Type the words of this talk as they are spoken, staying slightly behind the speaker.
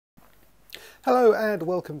Hello and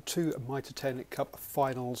welcome to Mitre10 Cup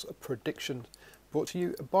Finals prediction, brought to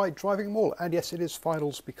you by DrivingMaul. And yes, it is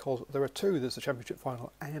finals because there are two. There's the Championship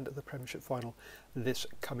Final and the Premiership Final this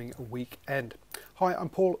coming weekend. Hi, I'm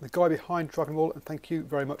Paul, the guy behind DrivingMaul, and thank you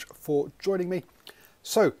very much for joining me.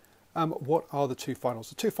 So, what are the two finals?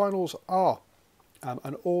 The two finals are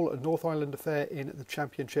an all North Island affair in the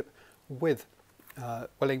Championship with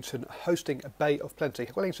Wellington hosting Bay of Plenty.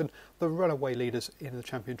 Wellington, the runaway leaders in the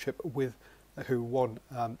Championship, with who were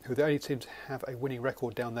the only team to have a winning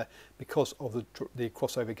record down there because of the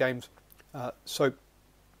crossover games. So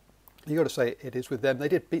you got to say it is with them. They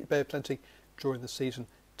did beat Bay of Plenty during the season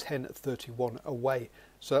 10-31 away,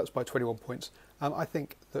 so that's by 21 points. I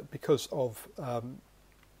think that because of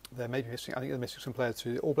they're maybe missing, I think they're missing some players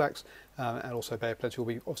to the All Blacks, and also Bay of Plenty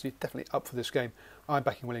will be obviously definitely up for this game. I'm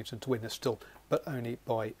backing Wellington to win this still, but only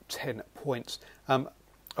by 10 points.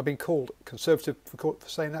 I've been called conservative for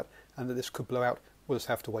saying that, and that this could blow out. We'll just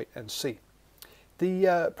have to wait and see.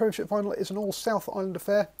 The Premiership Final is an all South Island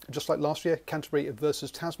affair, just like last year, Canterbury versus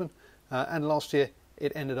Tasman, and last year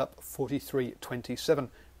it ended up 43-27,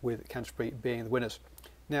 with Canterbury being the winners.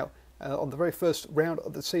 Now, on the very first round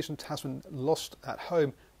of the season, Tasman lost at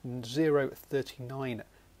home 0-39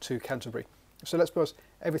 to Canterbury. So let's be honest,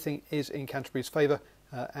 everything is in Canterbury's favour,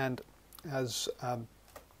 and as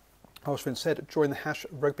Ashwin said during the Hash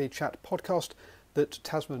Rugby Chat podcast, that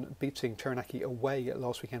Tasman beating Taranaki away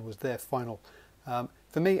last weekend was their final.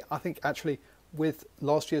 For me, I think actually with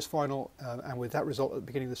last year's final and with that result at the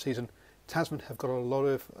beginning of the season, Tasman have got a lot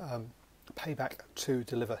of payback to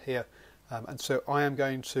deliver here, and so I am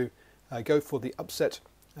going to go for the upset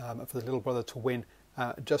for the little brother to win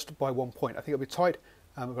just by 1 point. I think it'll be tight,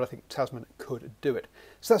 but I think Tasman could do it.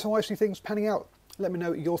 So that's how I see things panning out. Let me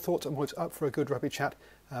know your thoughts and what's up for a good rugby chat.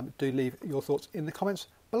 Do leave your thoughts in the comments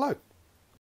below.